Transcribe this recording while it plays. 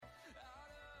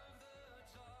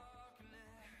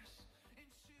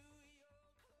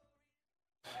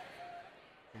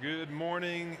Good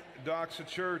morning, Doxa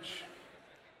Church.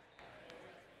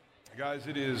 Guys,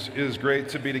 it is great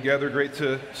to be together, great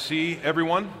to see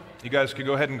everyone. You guys could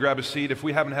go ahead and grab a seat. If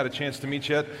we haven't had a chance to meet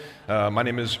yet, my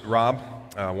name is Rob,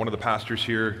 one of the pastors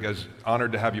here. You guys,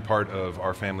 honored to have you part of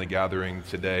our family gathering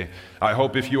today. I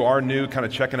hope if you are new, kind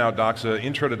of checking out Doxa,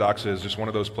 Intro to Doxa is just one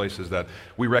of those places that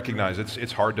we recognize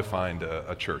it's hard to find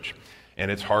a church. And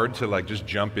it's hard to just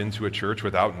jump into a church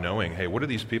without knowing, hey, what do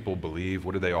these people believe?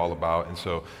 What are they all about? And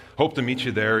so hope to meet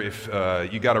you there. If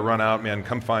you got to run out, man,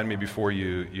 come find me before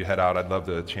you head out. I'd love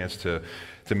the chance to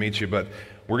meet you. But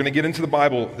we're going to get into the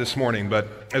Bible this morning.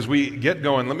 But as we get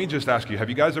going, let me just ask you, have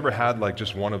you guys ever had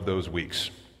just one of those weeks?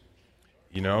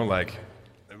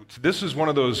 This is one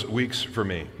of those weeks for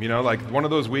me. One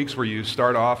of those weeks where you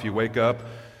start off, you wake up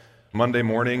Monday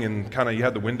morning and kind of you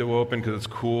had the window open because it's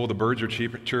cool, the birds are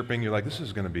chirping, you're like, this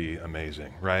is going to be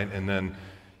amazing, right? And then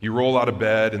you roll out of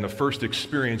bed and the first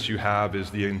experience you have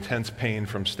is the intense pain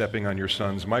from stepping on your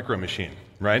son's micro machine,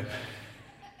 right?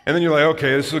 And then you're like,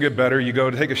 okay, this will get better. You go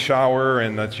to take a shower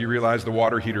and you realize the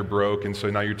water heater broke, and so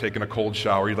now you're taking a cold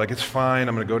shower. You're like, it's fine,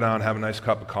 I'm going to go down and have a nice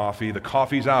cup of coffee. The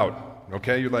coffee's out,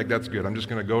 okay? You're like, that's good, I'm just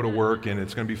going to go to work and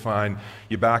it's going to be fine.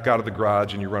 You back out of the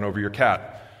garage and you run over your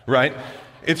cat, right?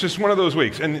 It's just one of those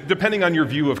weeks, and depending on your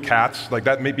view of cats,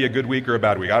 that may be a good week or a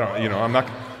bad week. I'm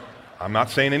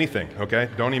not saying anything, okay?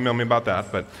 Don't email me about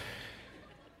that, but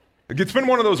it's been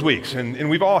one of those weeks, and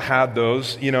we've all had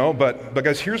those, but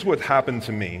guys, here's what happened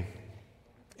to me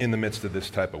in the midst of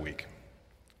this type of week.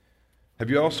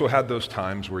 Have you also had those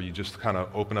times where you just kind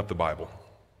of open up the Bible,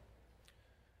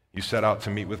 you set out to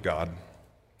meet with God,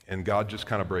 and God just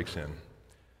kind of breaks in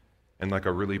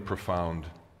a really profound,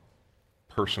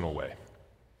 personal way?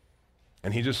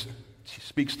 And he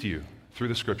speaks to you through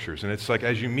the scriptures. And it's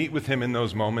as you meet with him in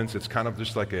those moments, it's kind of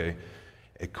just like a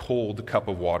cold cup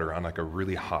of water on a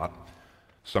really hot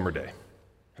summer day.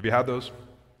 Have you had those?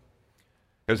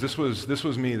 Because this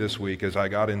was me this week as I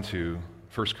got into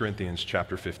 1 Corinthians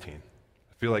chapter 15.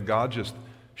 I feel like God just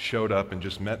showed up and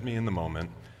just met me in the moment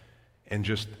and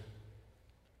just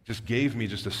gave me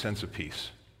just a sense of peace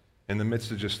in the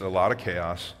midst of just a lot of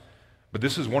chaos. But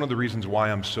this is one of the reasons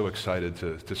why I'm so excited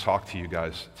to talk to you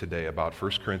guys today about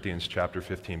 1 Corinthians chapter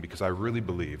 15, because I really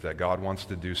believe that God wants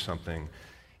to do something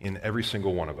in every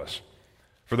single one of us.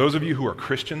 For those of you who are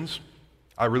Christians,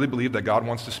 I really believe that God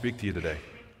wants to speak to you today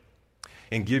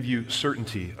and give you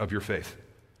certainty of your faith.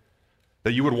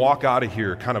 That you would walk out of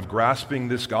here kind of grasping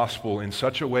this gospel in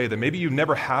such a way that maybe you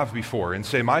never have before and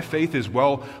say, my faith is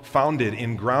well founded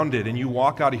and grounded, and you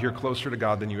walk out of here closer to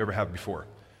God than you ever have before.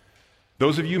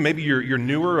 Those of you, maybe you're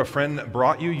newer, a friend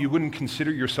brought you wouldn't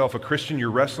consider yourself a Christian, you're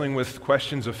wrestling with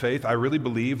questions of faith. I really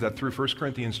believe that through 1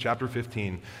 Corinthians chapter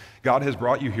 15, God has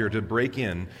brought you here to break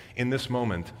in this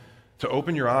moment, to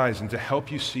open your eyes and to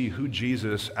help you see who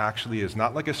Jesus actually is.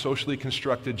 Not like a socially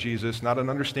constructed Jesus, not an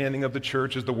understanding of the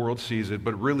church as the world sees it,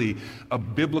 but really a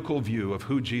biblical view of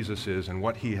who Jesus is and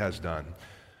what he has done.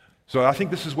 So I think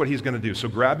this is what he's going to do. So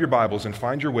grab your Bibles and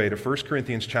find your way to 1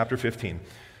 Corinthians chapter 15.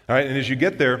 All right, and as you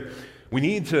get there, we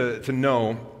need to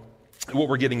know what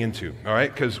we're getting into, all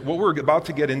right? Because what we're about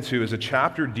to get into is a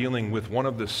chapter dealing with one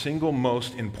of the single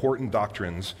most important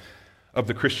doctrines of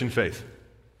the Christian faith.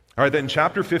 All right, then in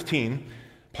chapter 15,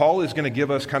 Paul is going to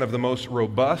give us kind of the most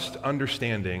robust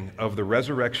understanding of the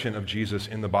resurrection of Jesus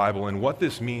in the Bible and what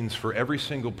this means for every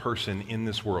single person in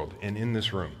this world and in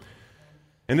this room.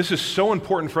 And this is so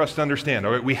important for us to understand.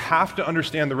 All right? We have to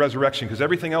understand the resurrection because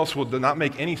everything else will not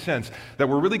make any sense, that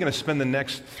we're really going to spend the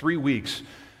next 3 weeks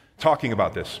talking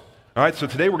about this. All right, so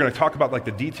today we're going to talk about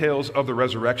the details of the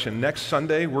resurrection. Next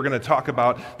Sunday, we're going to talk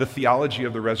about the theology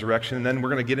of the resurrection, and then we're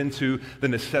going to get into the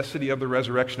necessity of the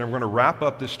resurrection, and we're going to wrap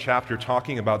up this chapter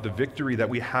talking about the victory that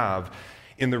we have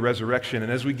in the resurrection.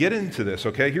 And as we get into this,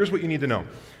 okay, here's what you need to know.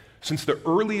 Since the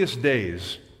earliest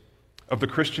days of the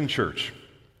Christian church,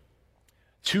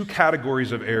 2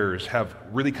 categories of errors have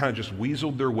really kind of just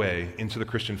weaseled their way into the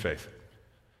Christian faith.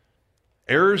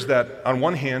 Errors that, on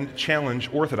one hand, challenge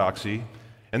orthodoxy,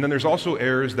 and then there's also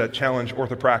errors that challenge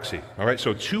orthopraxy. All right,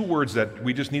 so 2 words that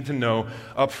we just need to know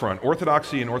up front,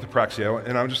 orthodoxy and orthopraxy,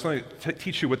 and I'm just going to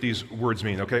teach you what these words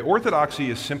mean, okay? Orthodoxy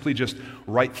is simply just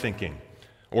right thinking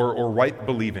or right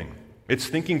believing. It's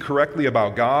thinking correctly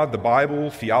about God, the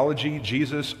Bible, theology,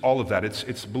 Jesus, all of that.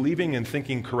 It's believing and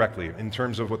thinking correctly in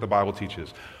terms of what the Bible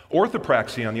teaches.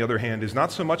 Orthopraxy, on the other hand, is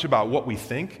not so much about what we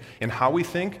think and how we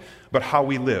think, but how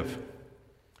we live.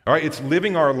 All right, it's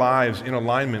living our lives in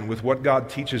alignment with what God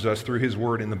teaches us through his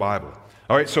word in the Bible.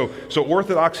 All right, so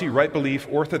orthodoxy, right belief,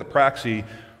 orthopraxy,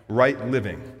 right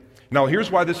living. Now,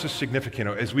 here's why this is significant.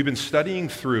 As we've been studying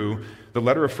through the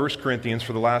letter of 1 Corinthians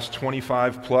for the last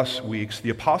 25 plus weeks, the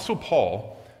Apostle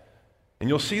Paul, and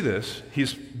you'll see this,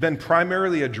 he's been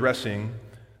primarily addressing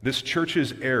this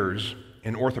church's errors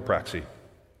in orthopraxy.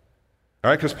 All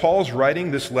right, because Paul's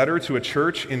writing this letter to a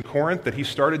church in Corinth that he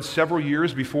started several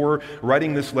years before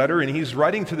writing this letter, and he's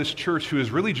writing to this church who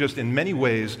has really just in many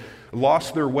ways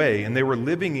lost their way, and they were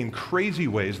living in crazy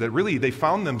ways that really they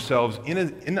found themselves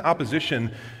in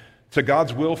opposition to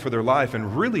God's will for their life,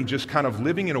 and really just kind of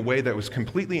living in a way that was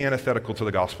completely antithetical to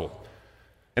the gospel.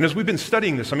 And as we've been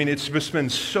studying this, I mean, it's just been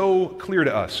so clear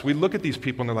to us. We look at these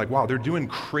people and they're like, wow, they're doing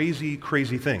crazy,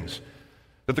 crazy things.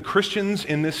 That the Christians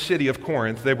in this city of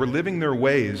Corinth, they were living their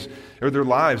ways, or their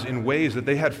lives in ways that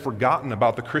they had forgotten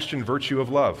about the Christian virtue of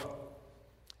love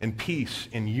and peace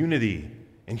and unity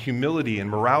and humility and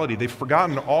morality. They've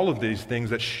forgotten all of these things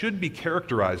that should be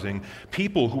characterizing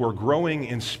people who are growing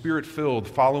in spirit-filled,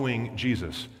 following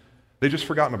Jesus. They've just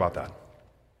forgotten about that.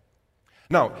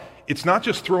 Now, it's not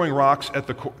just throwing rocks at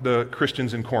the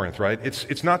Christians in Corinth, right?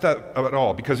 It's not that at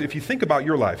all, because if you think about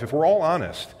your life, if we're all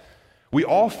honest, we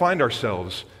all find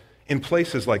ourselves in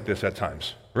places like this at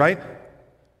times, right? Am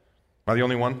I the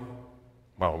only one?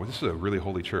 Wow, this is a really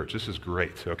holy church. This is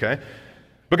great, okay?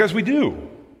 Because we do.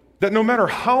 That no matter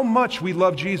how much we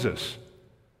love Jesus,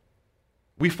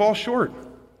 we fall short.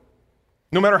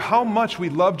 No matter how much we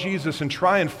love Jesus and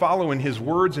try and follow in his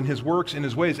words and his works and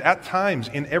his ways, at times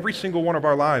in every single one of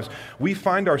our lives, we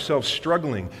find ourselves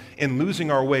struggling and losing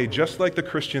our way, just like the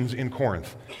Christians in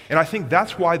Corinth. And I think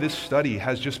that's why this study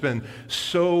has just been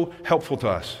so helpful to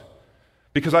us.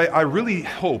 Because I really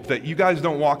hope that you guys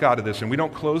don't walk out of this and we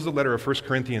don't close the letter of 1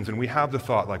 Corinthians and we have the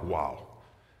thought like, wow,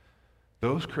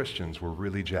 those Christians were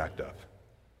really jacked up.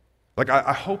 Like,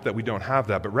 I hope that we don't have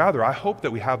that, but rather I hope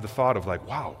that we have the thought of like,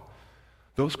 wow,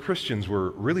 those Christians were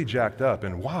really jacked up,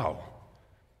 and wow,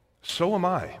 so am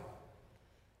I.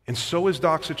 And so is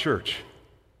Doxa Church.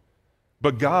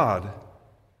 But God,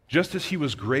 just as he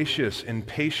was gracious and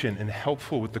patient and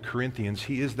helpful with the Corinthians,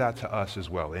 he is that to us as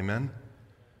well. Amen?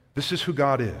 This is who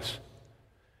God is.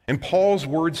 And Paul's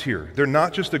words here, they're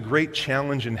not just a great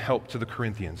challenge and help to the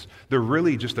Corinthians. They're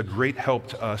really just a great help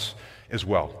to us as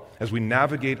well, as we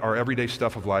navigate our everyday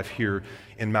stuff of life here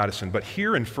in Madison. But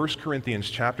here in 1 Corinthians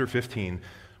chapter 15,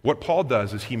 what Paul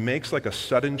does is he makes like a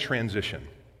sudden transition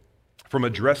from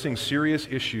addressing serious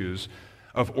issues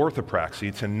of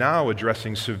orthopraxy to now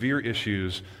addressing severe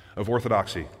issues of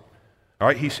orthodoxy. All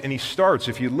right, he starts,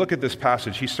 if you look at this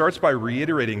passage, he starts by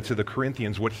reiterating to the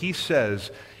Corinthians what he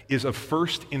says is of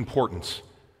first importance,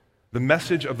 the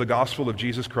message of the gospel of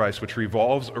Jesus Christ, which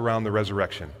revolves around the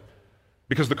resurrection.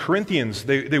 Because the Corinthians,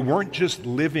 they weren't just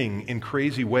living in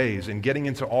crazy ways and getting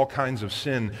into all kinds of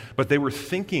sin, but they were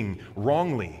thinking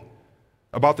wrongly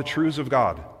about the truths of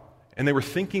God. And they were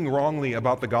thinking wrongly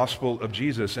about the gospel of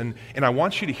Jesus. And I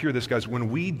want you to hear this, guys. When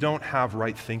we don't have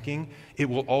right thinking, it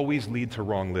will always lead to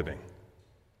wrong living.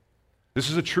 This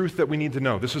is a truth that we need to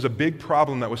know. This is a big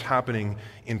problem that was happening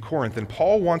in Corinth. And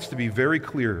Paul wants to be very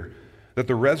clear that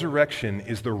the resurrection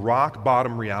is the rock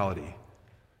bottom reality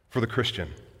for the Christian.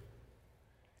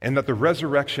 And that the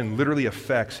resurrection literally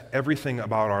affects everything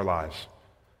about our lives.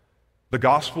 The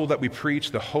gospel that we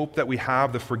preach, the hope that we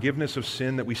have, the forgiveness of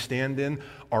sin that we stand in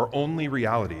are only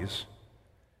realities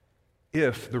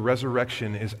if the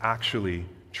resurrection is actually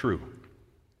true.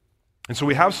 And so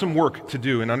we have some work to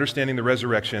do in understanding the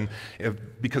resurrection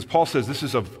because Paul says this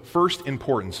is of first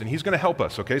importance, and he's going to help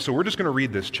us, okay? So we're just going to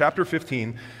read this, chapter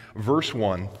 15, verse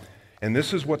 1, and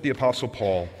this is what the Apostle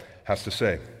Paul has to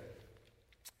say.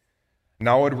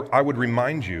 Now I would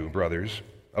remind you, brothers,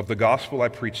 of the gospel I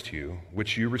preached to you,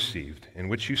 which you received, in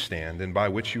which you stand, and by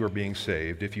which you are being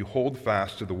saved, if you hold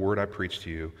fast to the word I preached to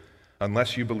you,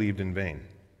 unless you believed in vain.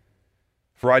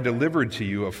 For I delivered to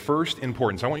you of first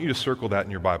importance. I want you to circle that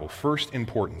in your Bible. First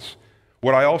importance.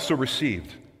 What I also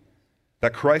received,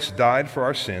 that Christ died for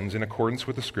our sins in accordance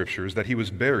with the Scriptures, that he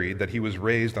was buried, that he was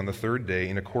raised on the third day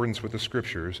in accordance with the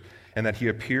Scriptures, and that he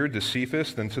appeared to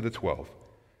Cephas, then to the 12.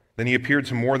 Then he appeared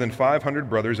to more than 500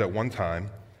 brothers at one time,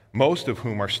 most of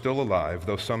whom are still alive,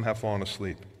 though some have fallen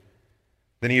asleep.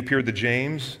 Then he appeared to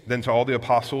James, then to all the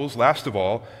apostles. Last of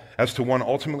all, as to one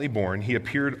ultimately born, he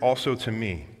appeared also to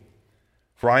me.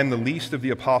 For I am the least of the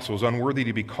apostles, unworthy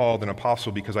to be called an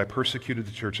apostle because I persecuted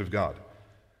the church of God.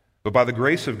 But by the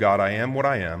grace of God I am what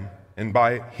I am,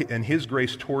 and his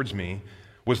grace towards me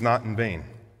was not in vain.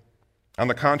 On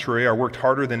the contrary, I worked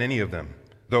harder than any of them,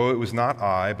 though it was not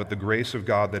I, but the grace of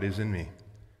God that is in me.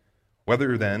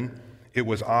 Whether then it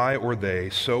was I or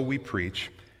they, so we preach,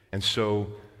 and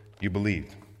so you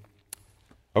believed.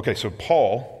 Okay, so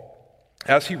Paul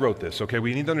as he wrote this, okay,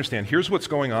 we need to understand, here's what's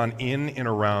going on in and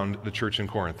around the church in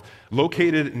Corinth.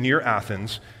 Located near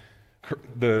Athens,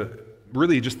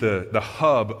 really just the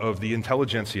hub of the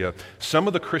intelligentsia, some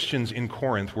of the Christians in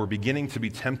Corinth were beginning to be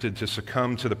tempted to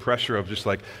succumb to the pressure of just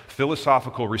like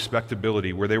philosophical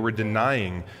respectability, where they were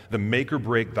denying the make or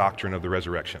break doctrine of the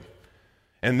resurrection.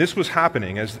 And this was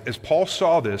happening. As Paul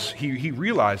saw this, he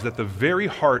realized that the very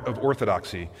heart of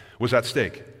orthodoxy was at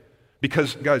stake.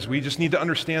 Because, guys, we just need to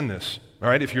understand this, all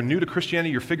right? If you're new to Christianity,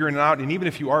 you're figuring it out, and even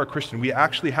if you are a Christian, we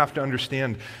actually have to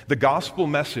understand the gospel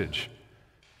message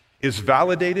is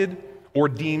validated or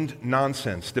deemed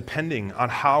nonsense, depending on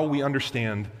how we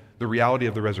understand the reality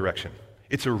of the resurrection.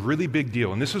 It's a really big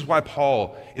deal, and this is why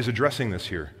Paul is addressing this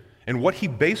here. And what he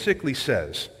basically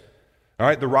says, all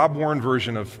right, the Rob Warren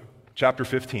version of chapter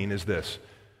 15 is this,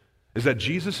 is that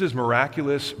Jesus'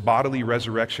 miraculous bodily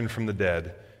resurrection from the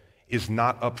dead is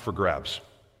not up for grabs.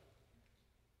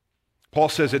 Paul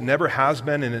says it never has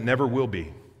been and it never will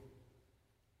be.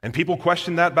 And people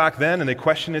questioned that back then and they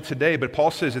question it today, but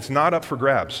Paul says it's not up for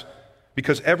grabs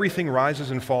because everything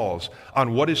rises and falls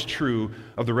on what is true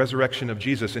of the resurrection of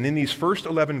Jesus. And in these first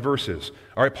 11 verses,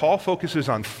 all right, Paul focuses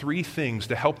on three things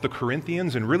to help the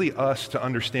Corinthians and really us to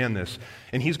understand this.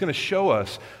 And he's going to show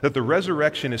us that the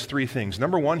resurrection is three things.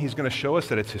 Number one, he's going to show us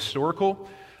that it's historical.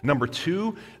 Number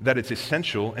two, that it's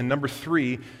essential. And number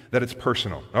three, that it's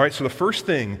personal. All right, so the first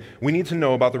thing we need to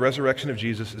know about the resurrection of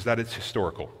Jesus is that it's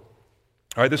historical.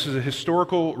 All right, this is a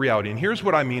historical reality. And here's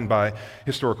what I mean by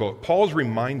historical. Paul's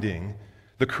reminding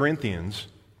the Corinthians,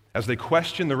 as they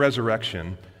question the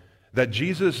resurrection, that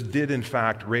Jesus did in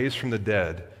fact raise from the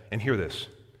dead. And hear this.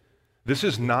 This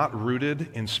is not rooted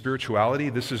in spirituality.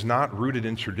 This is not rooted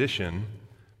in tradition.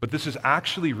 But this is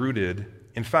actually rooted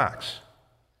in facts.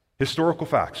 Historical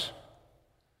facts.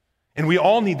 And we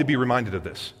all need to be reminded of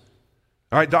this.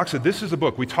 All right, Doxa, this is a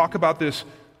book. We talk about this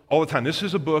all the time. This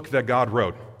is a book that God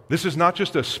wrote. This is not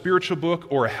just a spiritual book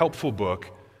or a helpful book,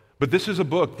 but this is a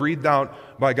book breathed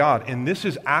out by God. And this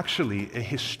is actually a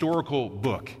historical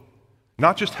book.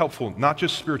 Not just helpful, not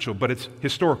just spiritual, but it's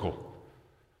historical.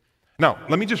 Now,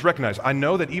 let me just recognize, I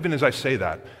know that even as I say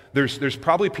that, there's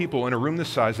probably people in a room this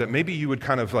size that maybe you would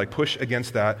kind of like push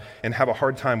against that and have a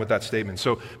hard time with that statement.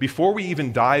 So before we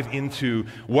even dive into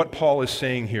what Paul is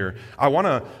saying here, I want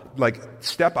to like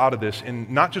step out of this and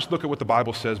not just look at what the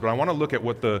Bible says, but I want to look at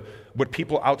what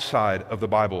people outside of the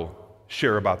Bible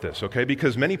share about this, okay?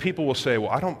 Because many people will say, well,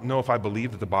 I don't know if I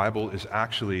believe that the Bible is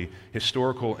actually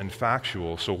historical and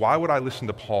factual, so why would I listen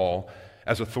to Paul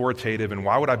as authoritative, and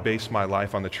why would I base my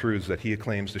life on the truths that he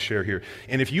claims to share here?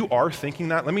 And if you are thinking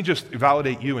that, let me just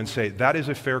validate you and say that is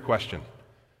a fair question.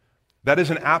 That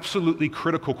is an absolutely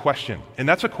critical question. And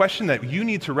that's a question that you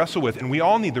need to wrestle with, and we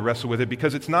all need to wrestle with it,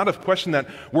 because it's not a question that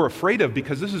we're afraid of,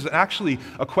 because this is actually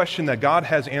a question that God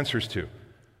has answers to.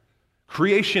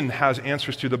 Creation has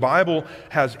answers to. The Bible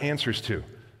has answers to.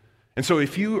 And so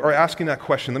if you are asking that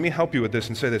question, let me help you with this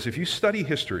and say this. If you study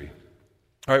history,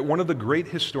 all right, one of the great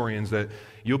historians that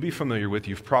you'll be familiar with,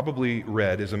 you've probably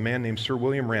read, is a man named Sir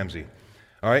William Ramsay.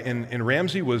 All right, and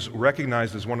Ramsay was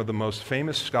recognized as one of the most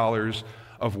famous scholars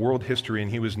of world history, and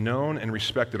he was known and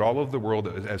respected all over the world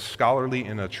as scholarly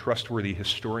and a trustworthy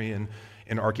historian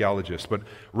and archaeologist. But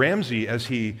Ramsay, as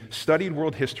he studied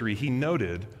world history, he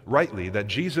noted rightly that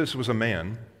Jesus was a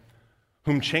man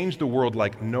whom changed the world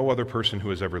like no other person who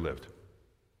has ever lived.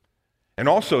 And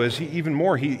also, as he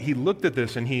looked at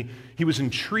this and he was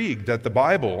intrigued that the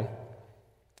Bible,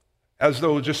 as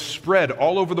though just spread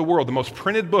all over the world, the most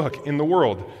printed book in the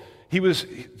world, he was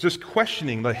just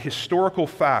questioning the historical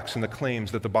facts and the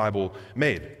claims that the Bible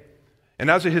made.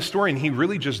 And as a historian, he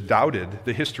really just doubted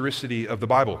the historicity of the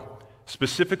Bible,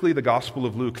 specifically the Gospel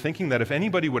of Luke, thinking that if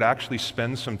anybody would actually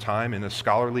spend some time in a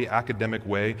scholarly, academic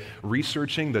way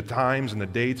researching the times and the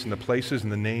dates and the places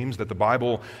and the names that the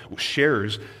Bible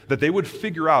shares, that they would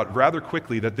figure out rather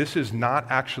quickly that this is not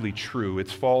actually true,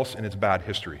 it's false, and it's bad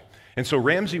history. And so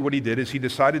Ramsay, what he did is he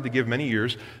decided to give many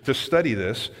years to study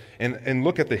this and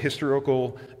look at the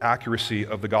historical accuracy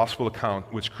of the gospel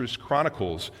account, which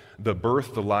chronicles the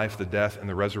birth, the life, the death, and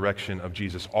the resurrection of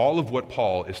Jesus, all of what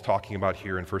Paul is talking about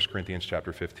here in 1 Corinthians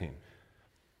chapter 15.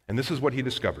 And this is what he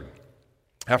discovered.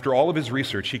 After all of his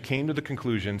research, he came to the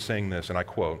conclusion saying this, and I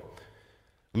quote,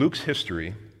 "Luke's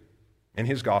history and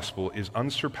his gospel is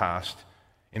unsurpassed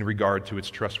in regard to its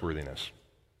trustworthiness.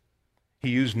 He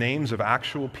used names of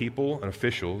actual people and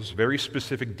officials, very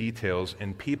specific details,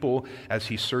 and people as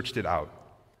he searched it out.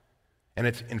 And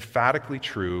it's emphatically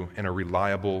true and a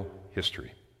reliable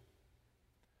history."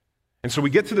 And so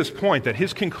we get to this point that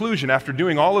his conclusion, after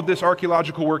doing all of this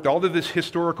archaeological work, all of this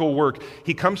historical work,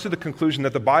 he comes to the conclusion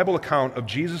that the Bible account of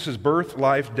Jesus' birth,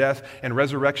 life, death, and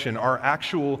resurrection are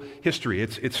actual history.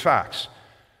 It's facts.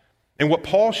 And what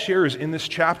Paul shares in this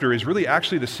chapter is really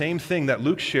actually the same thing that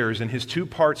Luke shares in his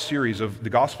two-part series of the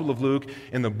Gospel of Luke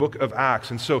and the book of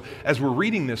Acts. And so as we're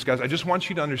reading this, guys, I just want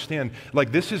you to understand,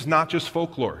 this is not just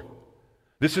folklore.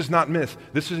 This is not myth.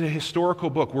 This is a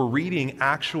historical book. We're reading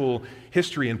actual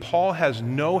history, and Paul has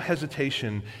no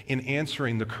hesitation in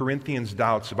answering the Corinthians'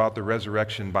 doubts about the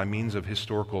resurrection by means of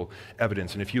historical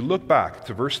evidence. And if you look back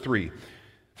to verse 3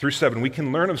 through 7, we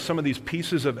can learn of some of these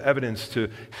pieces of evidence to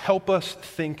help us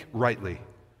think rightly.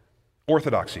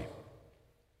 Orthodoxy.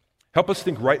 Help us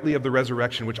think rightly of the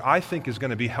resurrection, which I think is going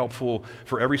to be helpful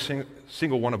for every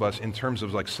single one of us in terms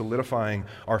of solidifying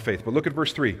our faith. But look at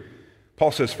verse 3.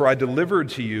 Paul says, "For I delivered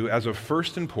to you as of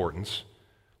first importance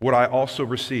what I also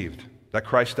received, that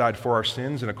Christ died for our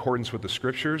sins in accordance with the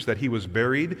Scriptures, that he was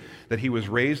buried, that he was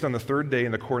raised on the third day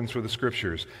in accordance with the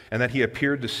Scriptures, and that he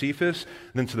appeared to Cephas,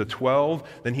 then to the 12,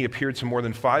 then he appeared to more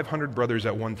than 500 brothers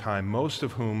at one time, most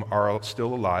of whom are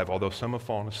still alive, although some have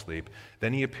fallen asleep.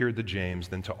 Then he appeared to James,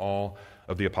 then to all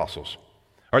of the apostles."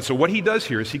 All right, so what he does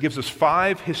here is he gives us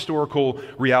 5 historical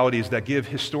realities that give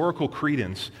historical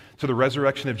credence to the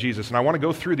resurrection of Jesus. And I want to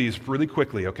go through these really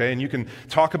quickly, okay? And you can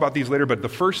talk about these later, but the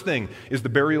first thing is the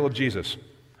burial of Jesus.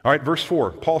 All right, verse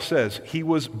 4, Paul says he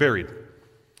was buried.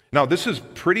 Now, this is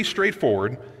pretty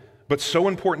straightforward, but so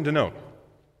important to note.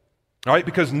 All right,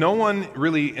 because no one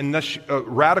really, unless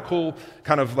radical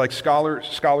kind of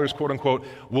scholars, quote unquote,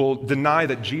 will deny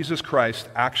that Jesus Christ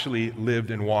actually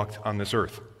lived and walked on this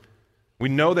earth. We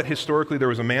know that historically there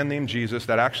was a man named Jesus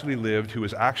that actually lived, who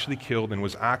was actually killed and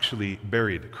was actually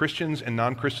buried. Christians and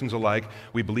non-Christians alike,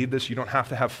 we believe this. You don't have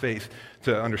to have faith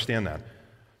to understand that.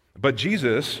 But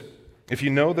Jesus, if you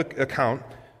know the account,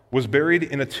 was buried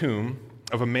in a tomb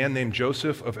of a man named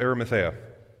Joseph of Arimathea.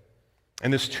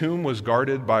 And this tomb was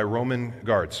guarded by Roman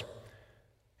guards.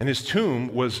 And his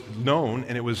tomb was known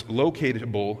and it was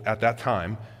locatable at that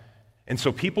time. And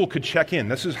so people could check in.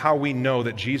 This is how we know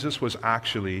that Jesus was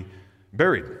actually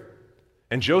buried.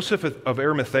 And Joseph of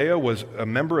Arimathea was a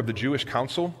member of the Jewish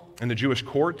council and the Jewish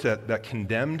court that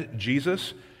condemned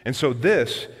Jesus. And so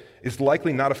this is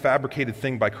likely not a fabricated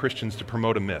thing by Christians to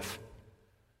promote a myth.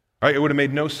 Right? It would have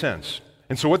made no sense.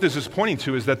 And so what this is pointing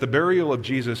to is that the burial of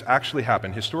Jesus actually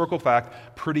happened. Historical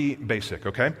fact, pretty basic,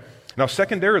 okay? Now,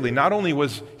 secondarily, not only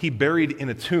was he buried in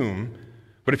a tomb,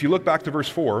 but if you look back to verse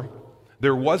 4,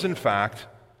 there was in fact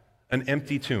an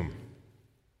empty tomb.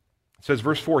 It says,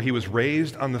 verse 4, he was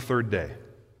raised on the third day.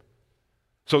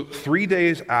 So 3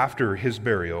 days after his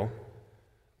burial,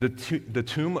 the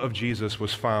tomb of Jesus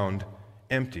was found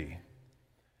empty.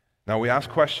 Now we ask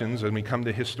questions and we come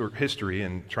to history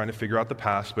and trying to figure out the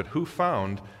past, but who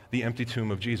found the empty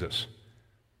tomb of Jesus?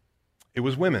 It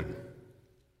was women.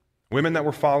 Women that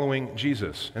were following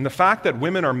Jesus. And the fact that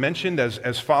women are mentioned as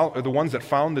the ones that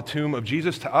found the tomb of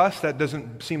Jesus, to us, that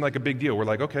doesn't seem like a big deal. We're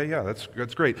like, okay, yeah,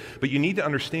 that's great. But you need to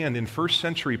understand, in first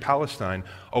century Palestine,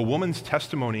 a woman's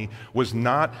testimony was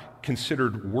not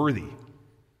considered worthy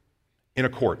in a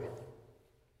court.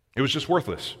 It was just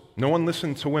worthless. No one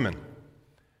listened to women.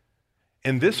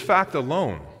 And this fact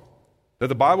alone, that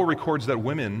the Bible records that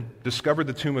women discovered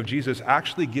the tomb of Jesus,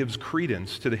 actually gives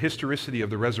credence to the historicity of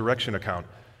the resurrection account.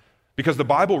 Because the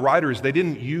Bible writers, they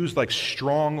didn't use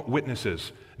strong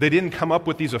witnesses. They didn't come up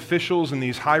with these officials and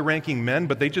these high-ranking men,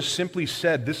 but they just simply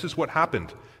said, this is what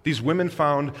happened. These women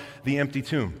found the empty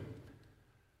tomb.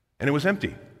 And it was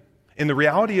empty. And the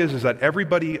reality is that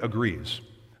everybody agrees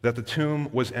that the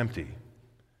tomb was empty.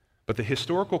 But the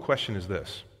historical question is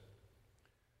this: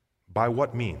 by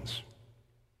what means?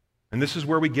 And this is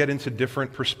where we get into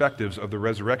different perspectives of the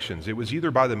resurrections. It was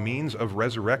either by the means of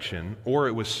resurrection or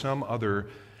it was some other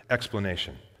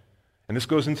explanation. And this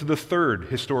goes into the third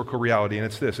historical reality, and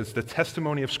it's this: it's the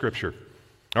testimony of Scripture.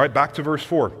 All right, back to verse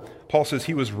 4. Paul says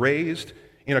he was raised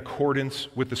in accordance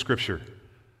with the Scripture.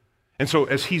 And so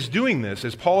as he's doing this,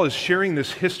 as Paul is sharing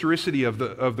this historicity of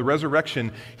the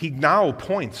resurrection, he now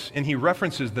points and he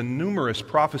references the numerous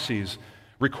prophecies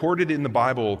recorded in the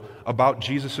Bible about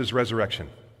Jesus' resurrection.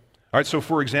 All right, so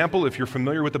for example, if you're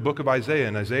familiar with the book of Isaiah,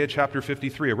 in Isaiah chapter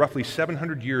 53, roughly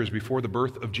 700 years before the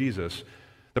birth of Jesus,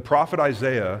 the prophet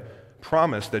Isaiah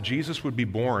promised that Jesus would be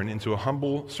born into a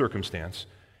humble circumstance.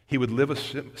 He would live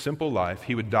a simple life.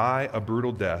 He would die a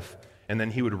brutal death, and then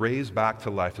he would raise back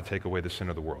to life to take away the sin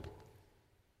of the world.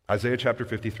 Isaiah chapter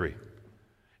 53.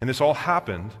 And this all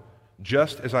happened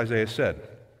just as Isaiah said.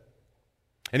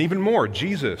 And even more,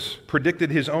 Jesus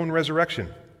predicted his own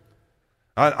resurrection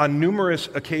on numerous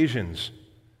occasions.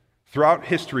 throughout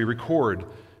history records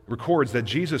that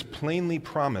Jesus plainly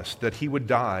promised that he would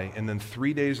die and then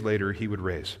 3 days later he would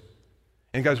raise.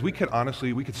 And guys, we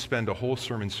could spend a whole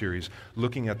sermon series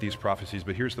looking at these prophecies,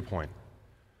 but here's the point.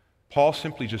 Paul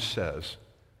simply just says,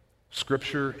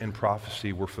 Scripture and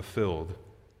prophecy were fulfilled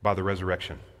by the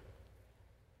resurrection.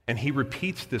 And he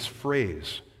repeats this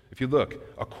phrase, if you look,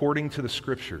 according to the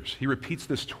Scriptures, he repeats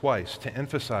this twice to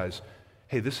emphasize,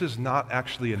 hey, this is not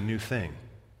actually a new thing,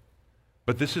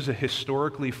 but this is a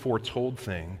historically foretold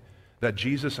thing that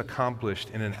Jesus accomplished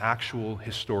in an actual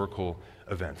historical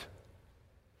event.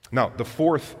 Now, the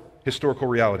fourth historical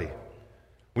reality.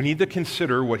 We need to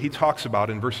consider what he talks about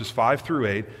in verses 5 through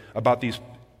 8 about these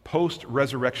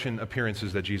post-resurrection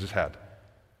appearances that Jesus had.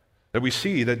 That we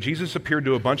see that Jesus appeared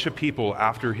to a bunch of people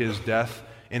after his death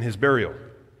and his burial.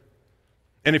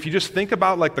 And if you just think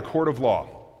about like the court of law,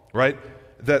 right?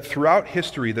 That throughout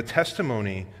history, the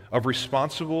testimony of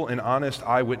responsible and honest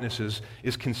eyewitnesses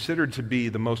is considered to be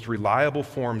the most reliable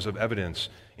forms of evidence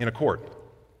in a court.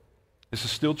 This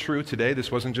is still true today.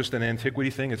 This wasn't just an antiquity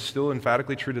thing. It's still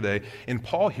emphatically true today. And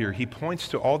Paul here, he points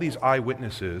to all these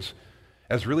eyewitnesses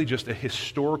as really just a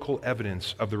historical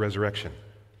evidence of the resurrection.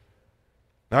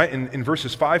 All right, in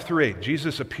verses 5 through 8,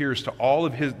 Jesus appears to all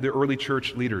of the early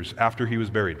church leaders after he was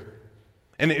buried.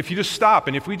 And if you just stop,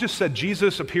 and if we just said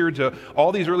Jesus appeared to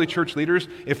all these early church leaders,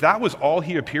 if that was all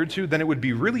he appeared to, then it would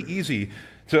be really easy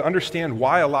to understand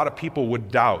why a lot of people would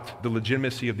doubt the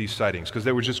legitimacy of these sightings, because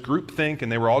they were just groupthink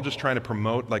and they were all just trying to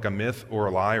promote like a myth or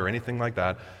a lie or anything like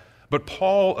that. But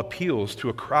Paul appeals to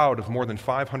a crowd of more than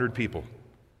 500 people.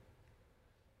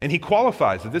 And he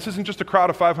qualifies that this isn't just a crowd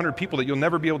of 500 people that you'll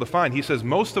never be able to find. He says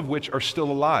most of which are still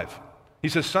alive. He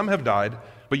says some have died,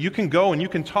 but you can go and you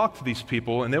can talk to these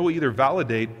people and they will either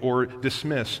validate or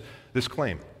dismiss this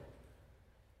claim.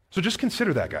 So just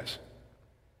consider that, guys.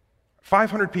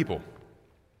 500 people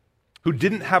who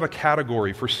didn't have a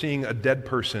category for seeing a dead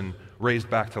person raised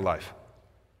back to life.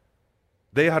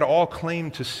 They had all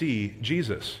claimed to see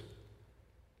Jesus.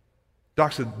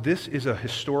 Doc said, this is a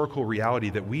historical reality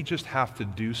that we just have to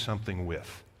do something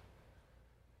with.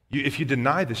 If you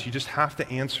deny this, you just have to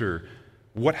answer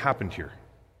what happened here.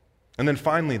 And then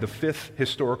finally, the fifth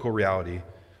historical reality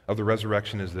of the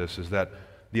resurrection is that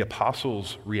the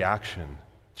apostles' reaction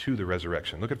to the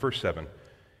resurrection. Look at verse 7.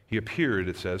 He appeared,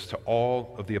 it says, to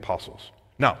all of the apostles.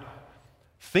 Now,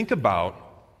 think about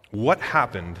what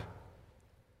happened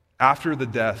after the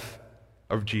death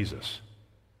of Jesus.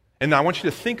 And now I want you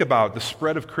to think about the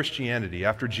spread of Christianity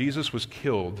after Jesus was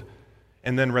killed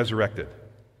and then resurrected.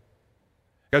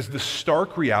 Guys, the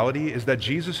stark reality is that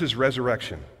Jesus'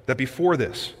 resurrection, that before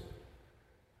this,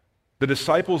 the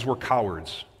disciples were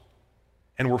cowards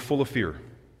and were full of fear.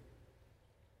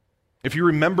 If you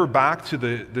remember back to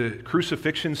the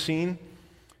crucifixion scene,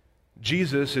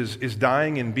 Jesus is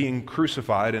dying and being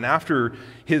crucified, and after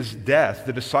his death,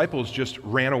 the disciples just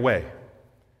ran away.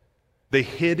 They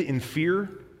hid in fear.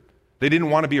 They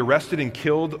didn't want to be arrested and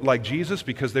killed like Jesus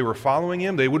because they were following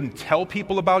him. They wouldn't tell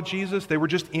people about Jesus. They were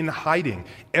just in hiding.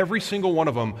 Every single one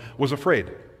of them was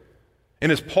afraid.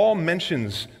 And as Paul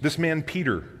mentions this man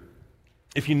Peter,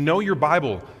 if you know your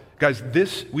Bible, guys,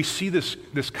 we see this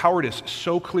cowardice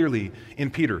so clearly in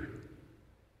Peter.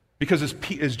 Because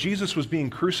as Jesus was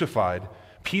being crucified,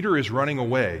 Peter is running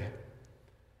away.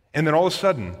 And then all of a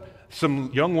sudden, some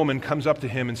young woman comes up to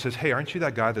him and says, "Hey, aren't you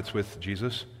that guy that's with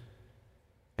Jesus?"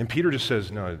 And Peter just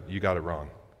says, "No, you got it wrong."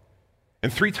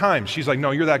 And 3 times she's like,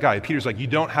 "No, you're that guy." Peter's like, "You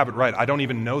don't have it right. I don't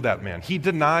even know that man." He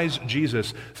denies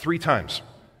Jesus 3 times,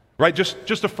 right?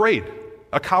 Just afraid,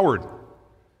 a coward.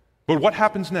 But what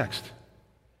happens next?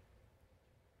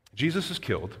 Jesus is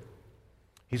killed,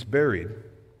 he's buried,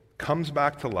 comes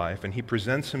back to life, and he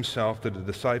presents himself to the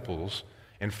disciples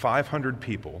and 500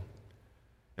 people,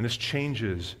 and this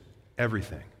changes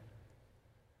everything.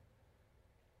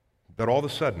 That all of a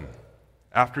sudden,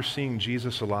 after seeing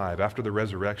Jesus alive, after the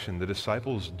resurrection, the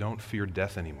disciples don't fear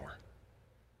death anymore.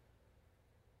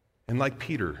 And like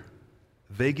Peter,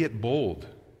 they get bold.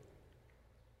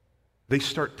 They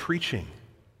start preaching.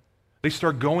 They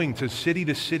start going to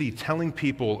city telling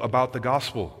people about the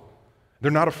gospel.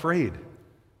 They're not afraid.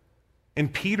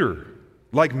 And Peter,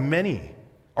 like many,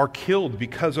 are killed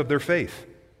because of their faith.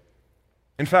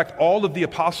 In fact, all of the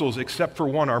apostles except for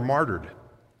one are martyred.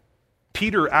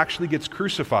 Peter actually gets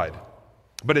crucified.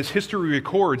 But as history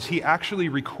records, he actually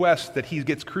requests that he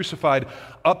gets crucified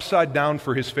upside down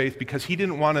for his faith because he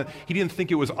didn't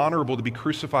think it was honorable to be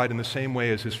crucified in the same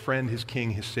way as his friend, his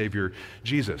king, his savior,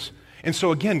 Jesus. And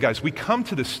so again, guys, we come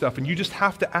to this stuff and you just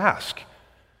have to ask,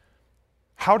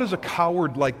 how does a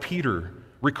coward like Peter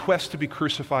request to be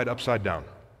crucified upside down?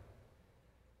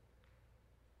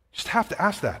 Just have to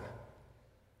ask that.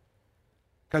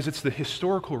 Guys, it's the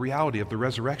historical reality of the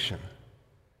resurrection.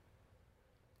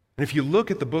 And if you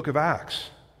look at the book of Acts,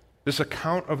 this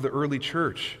account of the early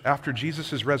church, after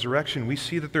Jesus' resurrection, we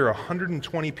see that there are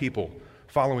 120 people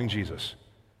following Jesus.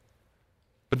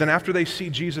 But then after they see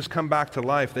Jesus come back to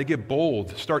life, they get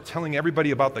bold, start telling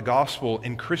everybody about the gospel,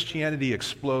 and Christianity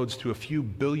explodes to a few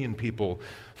billion people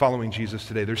following Jesus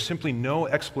today. There's simply no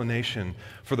explanation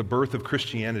for the birth of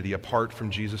Christianity apart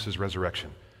from Jesus' resurrection.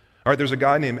 All right, there's a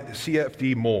guy named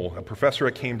C.F.D. Moll, a professor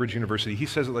at Cambridge University. He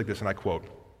says it like this, and I quote.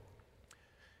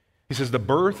 He says, "The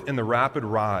birth and the rapid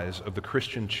rise of the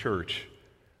Christian church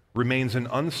remains an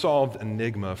unsolved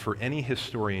enigma for any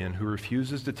historian who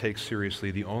refuses to take seriously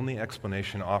the only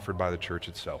explanation offered by the church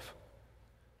itself,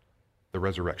 the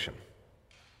resurrection."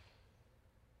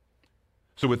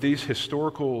 So with these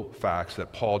historical facts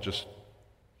that Paul just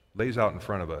lays out in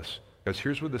front of us, guys,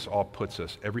 here's where this all puts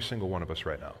us, every single one of us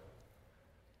right now.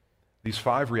 These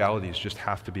 5 realities just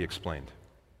have to be explained.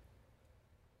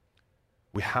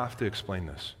 We have to explain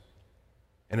this.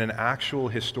 And an actual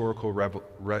historical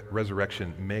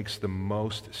resurrection makes the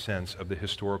most sense of the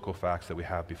historical facts that we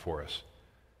have before us.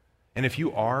 And if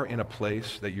you are in a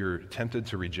place that you're tempted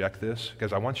to reject this,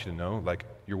 because I want you to know,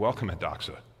 you're welcome at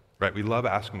Doxa, right? We love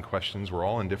asking questions. We're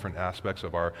all in different aspects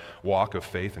of our walk of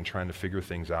faith and trying to figure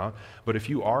things out. But if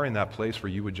you are in that place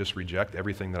where you would just reject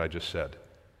everything that I just said,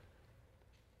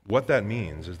 what that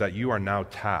means is that you are now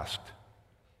tasked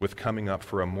with coming up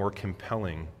for a more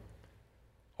compelling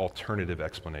alternative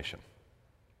explanation.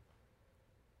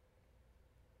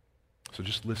 So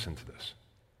just listen to this.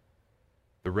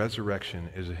 The resurrection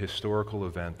is a historical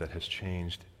event that has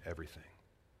changed everything.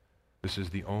 This is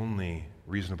the only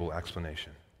reasonable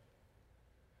explanation.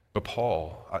 But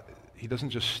Paul, he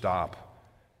doesn't just stop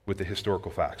with the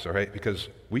historical facts, all right? Because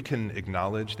we can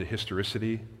acknowledge the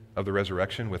historicity of the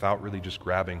resurrection without really just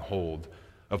grabbing hold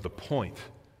of the point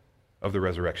of the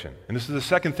resurrection. And this is the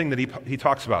second thing that he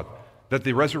talks about, that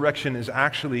the resurrection is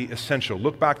actually essential.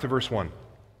 Look back to verse 1.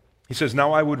 He says,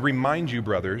 "Now I would remind you,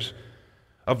 brothers,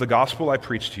 of the gospel I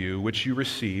preached to you, which you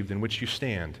received, in which you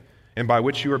stand, and by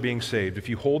which you are being saved, if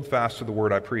you hold fast to the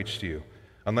word I preached to you,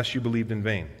 unless you believed in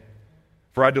vain.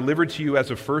 For I delivered to you as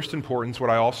of first importance what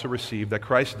I also received, that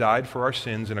Christ died for our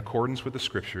sins in accordance with the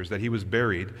Scriptures, that he was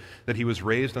buried, that he was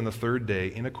raised on the third day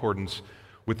in accordance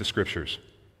with the Scriptures."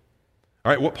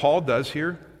 All right, what Paul does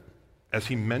here, as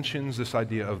he mentions this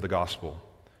idea of the gospel,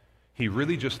 he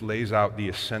really just lays out the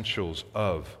essentials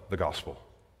of the gospel.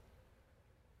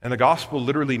 And the gospel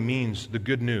literally means the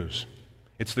good news.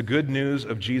 It's the good news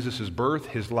of Jesus' birth,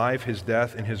 his life, his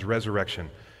death, and his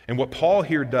resurrection. And what Paul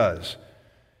here does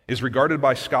is regarded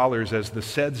by scholars as the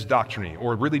seds doctrine,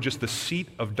 or really just the seat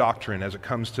of doctrine as it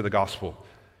comes to the gospel.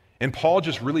 And Paul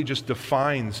just really just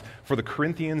defines for the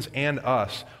Corinthians and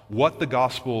us what the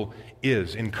gospel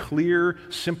is. In clear,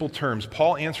 simple terms,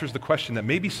 Paul answers the question that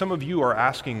maybe some of you are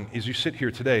asking as you sit here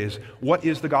today is, what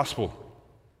is the gospel?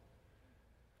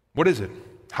 What is it?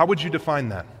 How would you define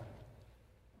that?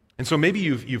 And so maybe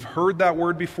you've heard that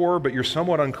word before, but you're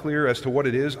somewhat unclear as to what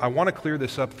it is. I want to clear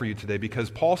this up for you today because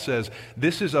Paul says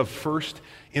this is of first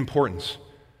importance.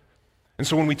 And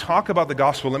so when we talk about the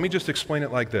gospel, let me just explain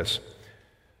it like this.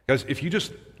 Guys, if you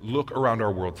just look around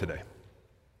our world today,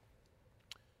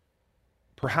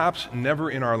 perhaps never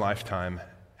in our lifetime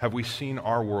have we seen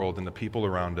our world and the people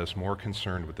around us more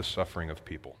concerned with the suffering of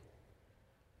people.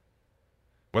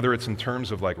 Whether it's in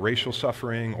terms of racial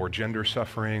suffering or gender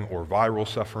suffering or viral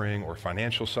suffering or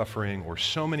financial suffering or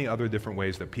so many other different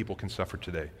ways that people can suffer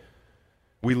today.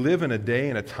 We live in a day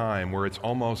and a time where it's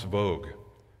almost vogue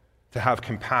to have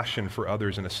compassion for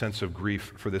others and a sense of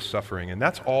grief for this suffering. And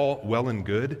that's all well and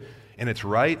good, and it's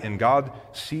right, and God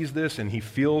sees this, and he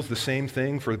feels the same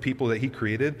thing for the people that he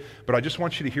created. But I just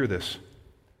want you to hear this.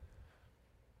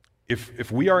 If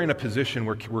we are in a position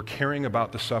where we're caring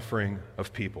about the suffering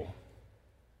of people,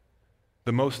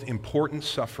 the most important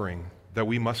suffering that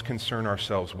we must concern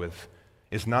ourselves with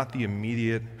is not the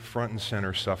immediate front and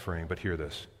center suffering, but hear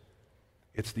this.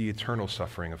 It's the eternal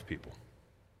suffering of people.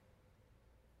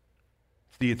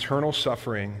 The eternal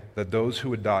suffering that those who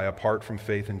would die apart from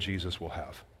faith in Jesus will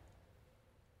have.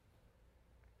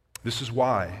 This is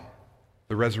why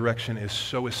the resurrection is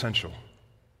so essential.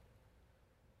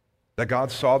 That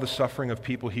God saw the suffering of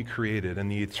people he created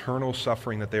and the eternal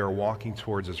suffering that they are walking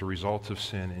towards as a result of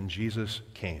sin, and Jesus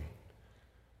came.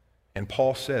 And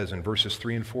Paul says in verses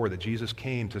 3 and 4 that Jesus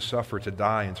came to suffer, to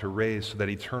die, and to raise so that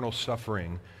eternal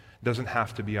suffering doesn't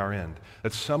have to be our end.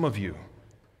 That some of you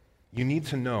need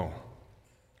to know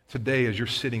today, as you're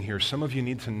sitting here, some of you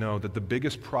need to know that the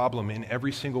biggest problem in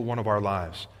every single one of our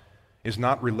lives is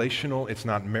not relational, it's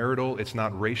not marital, it's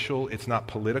not racial, it's not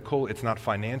political, it's not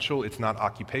financial, it's not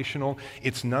occupational.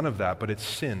 It's none of that, but it's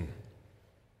sin.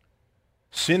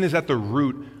 Sin is at the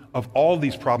root of all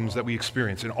these problems that we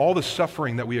experience and all the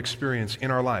suffering that we experience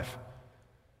in our life.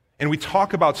 And we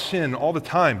talk about sin all the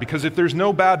time because if there's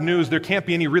no bad news, there can't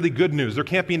be any really good news. There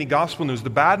can't be any gospel news.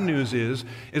 The bad news is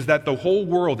that the whole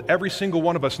world, every single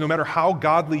one of us, no matter how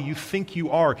godly you think you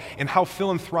are and how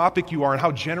philanthropic you are and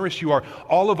how generous you are,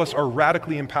 all of us are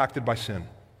radically impacted by sin.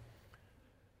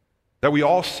 That we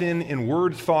all sin in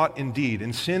word, thought, and deed.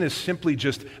 And sin is simply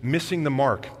just missing the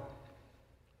mark.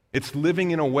 It's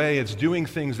living in a way, it's doing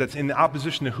things that's in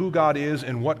opposition to who God is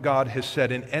and what God has said.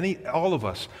 And all of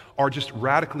us are just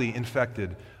radically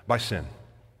infected by sin.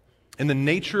 And the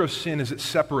nature of sin is it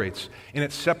separates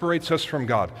us from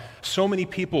God. So many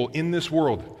people in this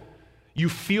world, you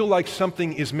feel like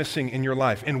something is missing in your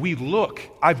life. And we look,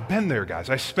 I've been there, guys.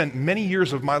 I spent many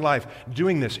years of my life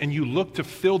doing this, and you look to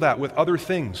fill that with other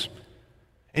things.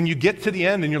 And you get to the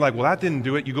end and you're like, well, that didn't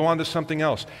do it. You go on to something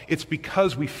else. It's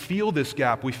because we feel this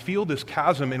gap, we feel this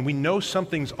chasm, and we know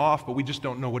something's off, but we just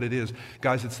don't know what it is.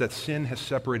 Guys, it's that sin has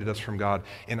separated us from God,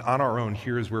 and on our own,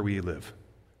 here is where we live,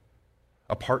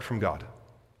 apart from God.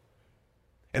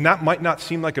 And that might not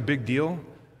seem like a big deal,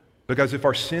 because if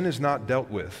our sin is not dealt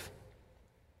with,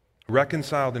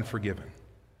 reconciled and forgiven,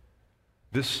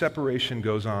 this separation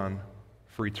goes on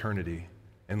for eternity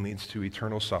and leads to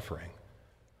eternal suffering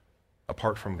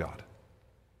apart from God.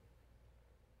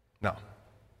 Now,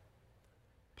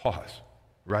 pause,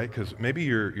 right? Because maybe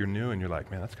you're new and you're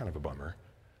like, man, that's kind of a bummer,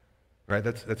 right?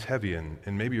 That's heavy. And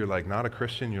maybe you're like not a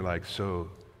Christian. You're like, so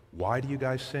why do you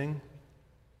guys sing?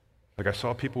 Like I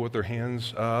saw people with their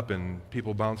hands up and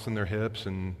people bouncing their hips,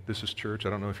 and this is church. I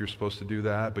don't know if you're supposed to do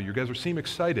that, but you guys seem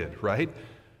excited, right?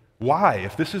 Why?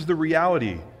 If this is the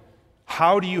reality,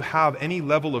 how do you have any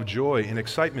level of joy and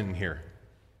excitement in here?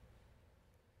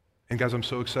 And guys, I'm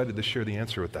so excited to share the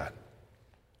answer with that.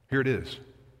 Here it is.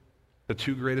 The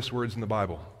two greatest words in the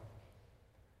Bible.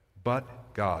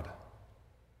 But God.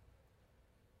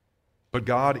 But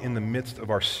God in the midst of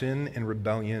our sin and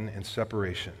rebellion and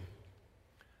separation,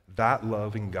 that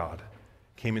loving God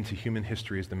came into human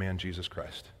history as the man Jesus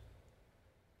Christ.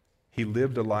 He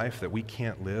lived a life that we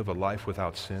can't live, a life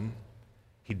without sin.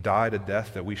 He died a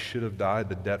death that we should have died,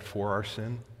 the debt for our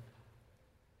sin.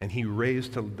 And he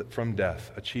raised from death,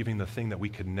 achieving the thing that we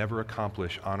could never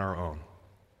accomplish on our own,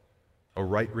 a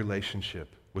right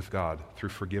relationship with God through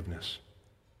forgiveness.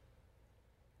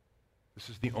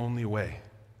 This is the only way.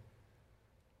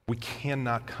 We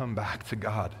cannot come back to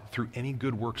God through any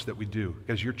good works that we do,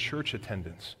 because your church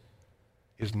attendance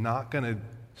is not going to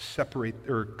separate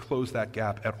or close that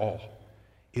gap at all.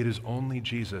 It is only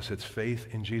Jesus. It's faith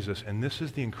in Jesus. And this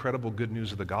is the incredible good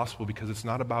news of the gospel, because it's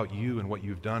not about you and what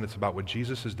you've done. It's about what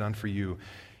Jesus has done for you.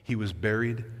 He was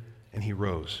buried and he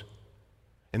rose.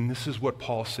 And this is what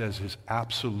Paul says is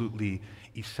absolutely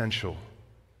essential.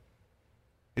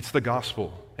 It's the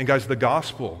gospel. And guys, the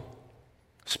gospel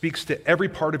speaks to every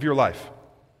part of your life.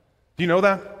 Do you know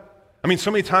that? I mean,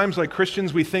 so many times, like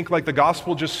Christians, we think like the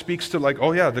gospel just speaks to like,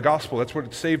 oh yeah, the gospel, that's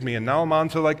what saved me. And now I'm on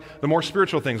to like the more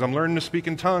spiritual things. I'm learning to speak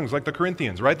in tongues like the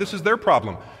Corinthians, right? This is their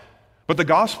problem. But the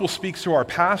gospel speaks to our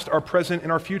past, our present,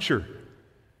 and our future.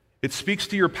 It speaks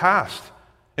to your past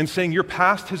and saying your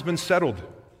past has been settled.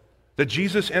 That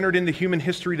Jesus entered into human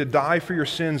history to die for your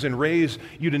sins and raise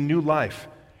you to new life.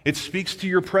 It speaks to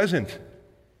your present,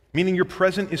 meaning your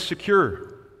present is secure.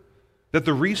 That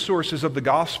the resources of the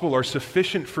gospel are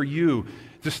sufficient for you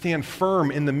to stand firm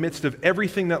in the midst of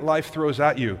everything that life throws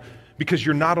at you, because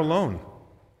you're not alone.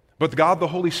 But God, the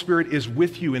Holy Spirit, is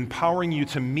with you, empowering you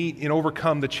to meet and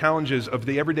overcome the challenges of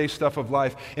the everyday stuff of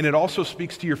life. And it also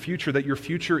speaks to your future, that your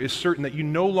future is certain, that you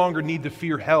no longer need to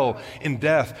fear hell and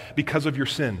death because of your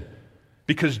sin.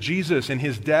 Because Jesus and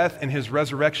his death and his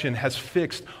resurrection has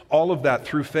fixed all of that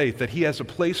through faith, that he has a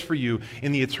place for you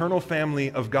in the eternal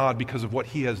family of God because of what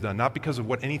he has done, not because of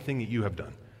anything that you have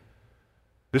done.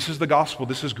 This is the gospel,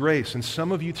 this is grace. And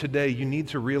some of you today, you need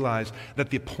to realize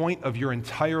that the point of your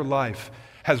entire life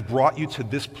has brought you to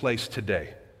this place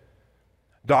today.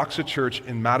 Doxa Church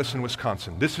in Madison,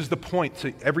 Wisconsin. This is the point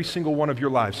to every single one of your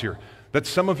lives here. That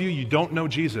some of you, you don't know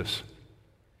Jesus.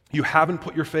 You haven't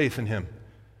put your faith in him.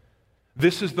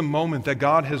 This is the moment that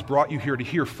God has brought you here to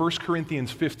hear 1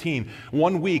 Corinthians 15,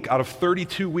 1 week out of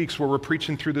 32 weeks where we're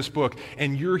preaching through this book,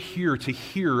 and you're here to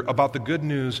hear about the good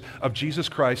news of Jesus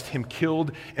Christ, him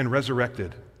killed and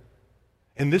resurrected.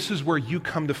 And this is where you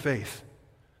come to faith.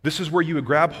 This is where you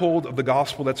grab hold of the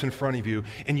gospel that's in front of you,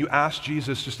 and you ask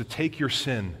Jesus just to take your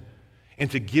sin and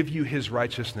to give you his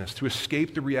righteousness, to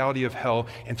escape the reality of hell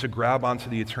and to grab onto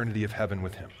the eternity of heaven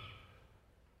with him.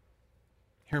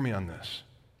 Hear me on this.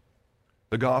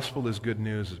 The gospel is good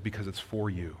news because it's for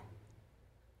you.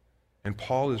 And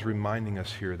Paul is reminding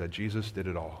us here that Jesus did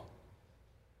it all.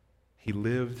 He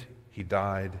lived, he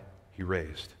died, he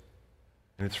raised.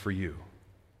 And it's for you.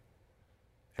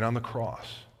 And on the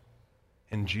cross,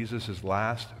 in Jesus'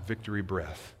 last victory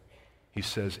breath, he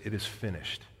says, "It is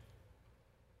finished."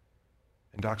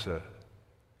 And Doxa,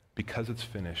 because it's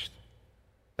finished,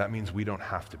 that means we don't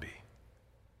have to be.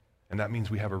 And that means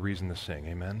we have a reason to sing.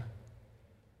 Amen?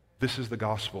 This is the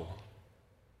gospel.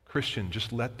 Christian,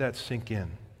 just let that sink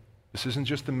in. This isn't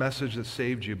just the message that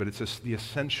saved you, but it's the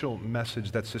essential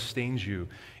message that sustains you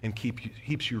and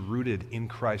keeps you rooted in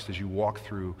Christ as you walk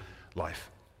through life.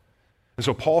 And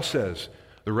so Paul says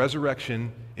the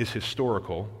resurrection is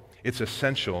historical, it's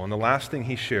essential, and the last thing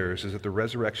he shares is that the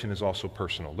resurrection is also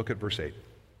personal. Look at verse 8. It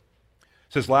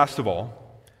says, "Last of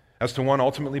all, as to one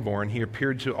ultimately born, he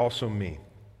appeared to also me.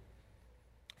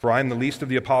 For I am the least of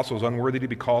the apostles, unworthy to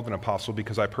be called an apostle,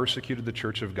 because I persecuted the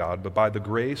church of God. But by the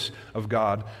grace of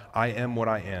God, I am what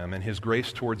I am, and his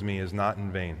grace towards me is not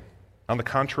in vain. On the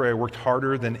contrary, I worked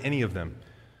harder than any of them,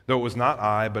 though it was not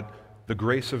I, but the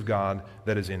grace of God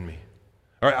that is in me."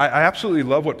 All right, I absolutely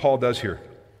love what Paul does here.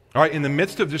 All right, in the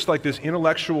midst of just like this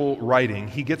intellectual writing,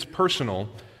 he gets personal,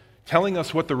 telling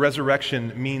us what the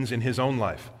resurrection means in his own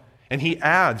life. And he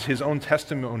adds his own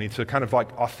testimony to kind of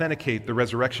like authenticate the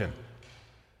resurrection.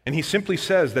 And he simply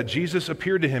says that Jesus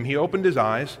appeared to him, he opened his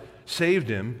eyes, saved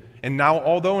him, and now,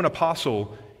 although an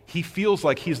apostle, he feels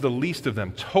like he's the least of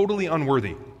them, totally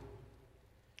unworthy.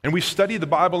 And we've studied the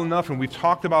Bible enough and we've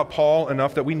talked about Paul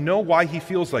enough that we know why he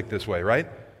feels like this way, right?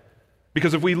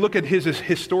 Because if we look at his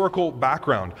historical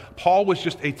background, Paul was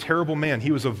just a terrible man.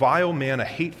 He was a vile man, a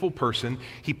hateful person.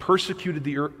 He persecuted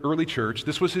the early church.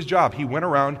 This was his job. He went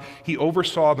around, he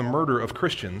oversaw the murder of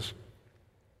Christians.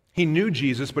 He knew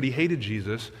Jesus, but he hated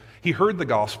Jesus. He heard the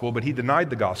gospel, but he denied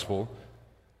the gospel.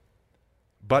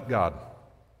 But God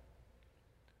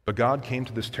came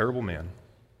to this terrible man.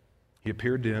 He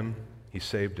appeared to him. He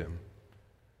saved him.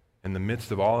 In the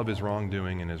midst of all of his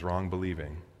wrongdoing and his wrong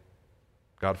believing,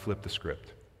 God flipped the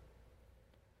script.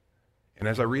 And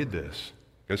as I read this,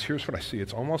 because here's what I see.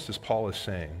 It's almost as Paul is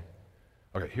saying,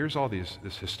 okay, here's all this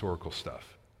historical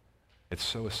stuff. It's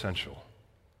so essential.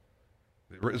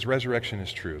 His resurrection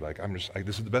is true.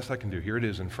 This is the best I can do. Here it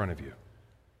is in front of you.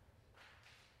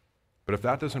 But if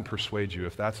that doesn't persuade you,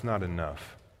 if that's not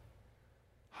enough,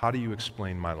 how do you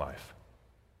explain my life?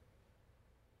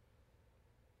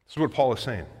 This is what Paul is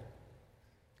saying.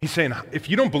 He's saying, if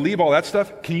you don't believe all that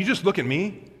stuff, can you just look at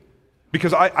me?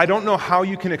 Because I don't know how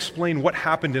you can explain what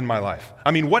happened in my life.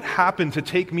 I mean, what happened to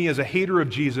take me as a hater of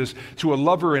Jesus to a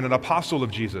lover and an apostle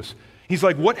of Jesus? He's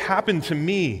like, what happened to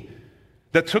me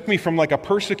that took me from like a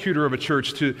persecutor of a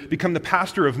church to become the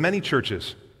pastor of many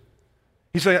churches?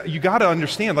 He's like, you got to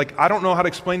understand, I don't know how to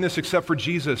explain this except for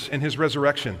Jesus and his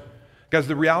resurrection. Guys,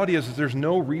 the reality is that there's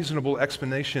no reasonable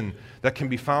explanation that can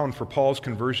be found for Paul's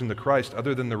conversion to Christ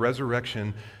other than the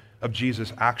resurrection of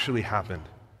Jesus actually happened.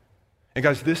 And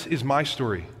guys, this is my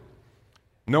story.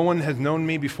 No one has known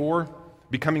me before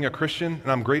becoming a Christian, and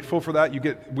I'm grateful for that. You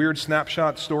get weird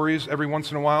snapshot stories every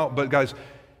once in a while, but guys,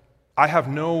 I have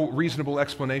no reasonable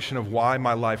explanation of why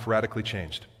my life radically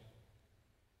changed,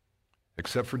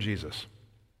 except for Jesus.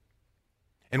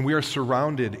 And we are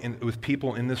surrounded with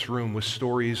people in this room with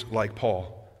stories like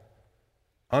Paul,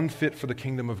 unfit for the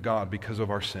kingdom of God because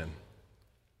of our sin.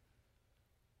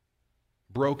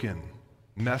 Broken,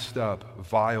 messed up,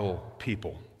 vile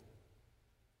people.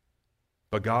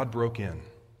 But God broke in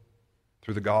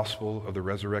through the gospel of the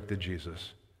resurrected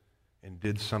Jesus and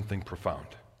did something profound.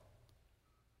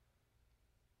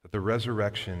 That the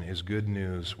resurrection is good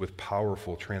news with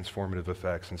powerful transformative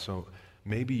effects. And so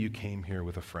maybe you came here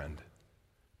with a friend,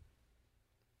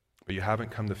 but you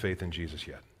haven't come to faith in Jesus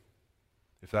yet.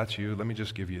 If that's you, let me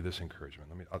just give you this encouragement.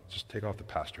 I'll just take off the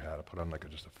pastor hat. I'll put on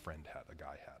just a friend hat, a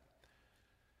guy hat.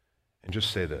 And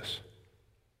just say this.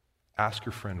 Ask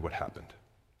your friend what happened.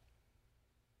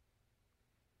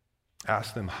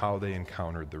 Ask them how they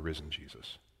encountered the risen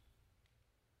Jesus.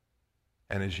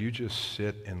 And as you just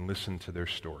sit and listen to their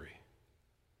story,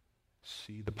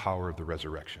 see the power of the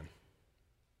resurrection.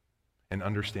 And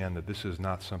understand that this is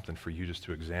not something for you just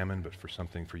to examine, but for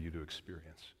something for you to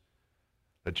experience.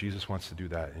 That Jesus wants to do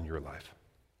that in your life.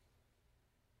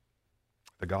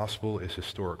 The gospel is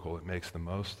historical. It makes the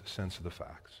most sense of the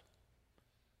facts.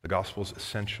 The gospel is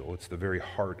essential. It's the very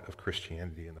heart of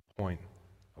Christianity and the point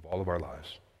of all of our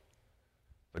lives.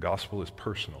 The gospel is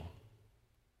personal.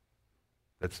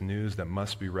 That's news that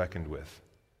must be reckoned with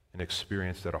and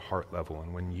experienced at a heart level.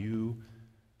 And when you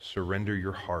surrender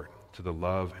your heart to the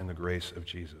love and the grace of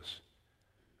Jesus,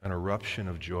 an eruption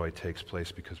of joy takes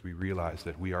place because we realize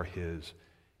that we are his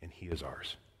and he is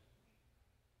ours.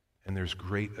 And there's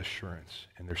great assurance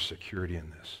and there's security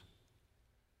in this.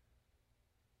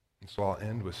 And so I'll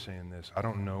end with saying this. I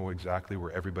don't know exactly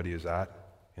where everybody is at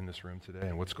in this room today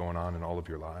and what's going on in all of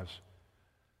your lives.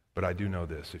 But I do know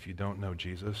this. If you don't know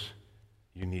Jesus,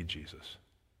 you need Jesus.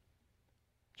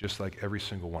 Just like every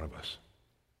single one of us.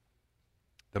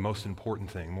 The most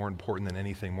important thing, more important than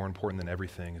anything, more important than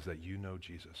everything, is that you know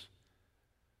Jesus.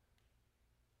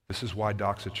 This is why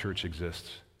Doxa Church exists.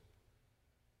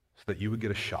 So that you would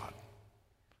get a shot.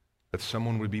 That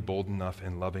someone would be bold enough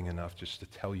and loving enough just to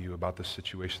tell you about the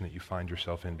situation that you find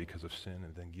yourself in because of sin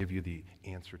and then give you the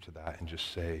answer to that and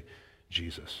just say,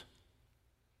 Jesus.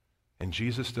 And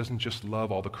Jesus doesn't just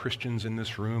love all the Christians in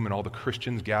this room and all the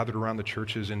Christians gathered around the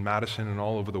churches in Madison and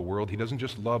all over the world. He doesn't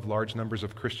just love large numbers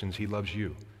of Christians. He loves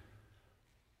you.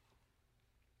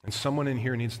 And someone in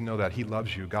here needs to know that. He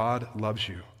loves you. God loves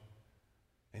you.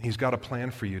 And he's got a plan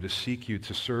for you to seek you,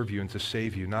 to serve you, and to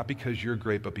save you, not because you're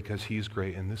great, but because he's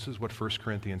great. And this is what 1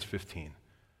 Corinthians 15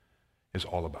 is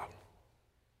all about.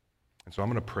 And so I'm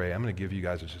going to pray. I'm going to give you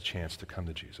guys a chance to come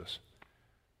to Jesus.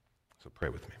 So pray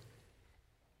with me.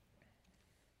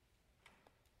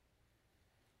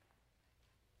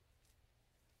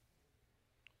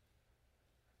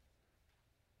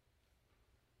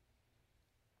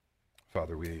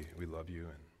 Father, we love you,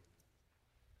 and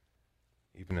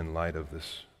even in light of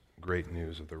this great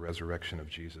news of the resurrection of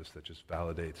Jesus that just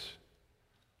validates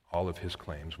all of his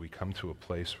claims, we come to a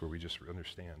place where we just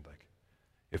understand, like,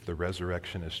 if the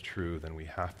resurrection is true, then we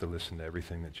have to listen to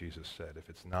everything that Jesus said. If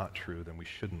it's not true, then we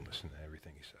shouldn't listen to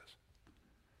everything he says.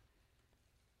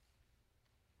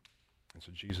 And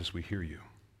so, Jesus, we hear you.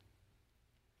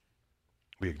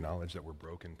 We acknowledge that we're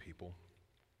broken people.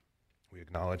 We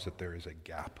acknowledge that there is a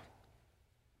gap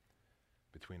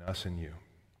between us and you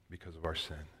because of our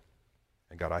sin.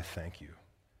 And God, I thank you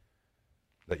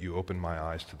that you opened my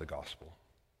eyes to the gospel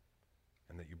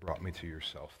and that you brought me to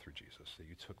yourself through Jesus, that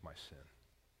you took my sin.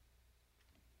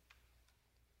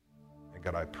 And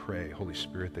God, I pray, Holy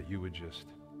Spirit, that you would just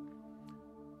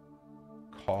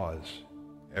cause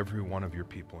every one of your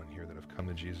people in here that have come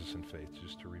to Jesus in faith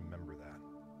just to remember that.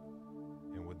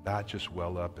 And would that just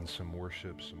well up in some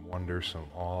worship, some wonder, some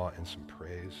awe, and some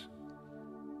praise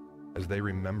as they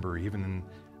remember even in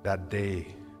that day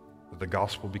that the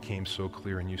gospel became so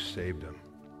clear and you saved them.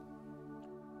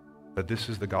 That this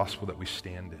is the gospel that we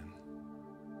stand in.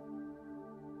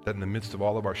 That in the midst of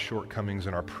all of our shortcomings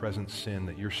and our present sin,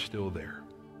 that you're still there,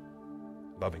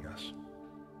 loving us.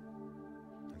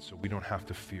 And so we don't have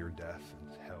to fear death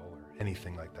and hell or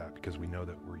anything like that because we know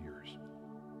that we're yours.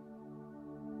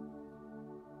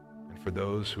 And for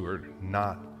those who are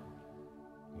not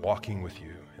walking with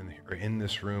you and are in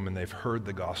this room and they've heard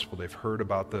the gospel, they've heard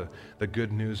about the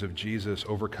good news of Jesus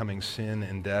overcoming sin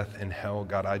and death and hell,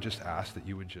 God, I just ask that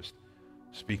you would just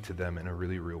speak to them in a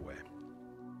really real way.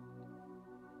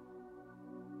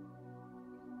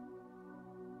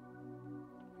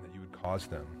 And that you would cause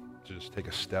them to just take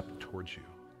a step towards you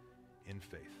in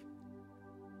faith,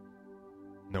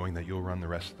 knowing that you'll run the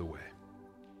rest of the way.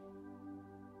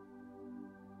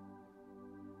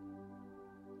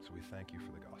 So we thank you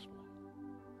for the gospel.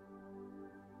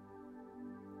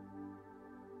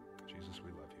 Jesus,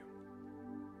 we love you.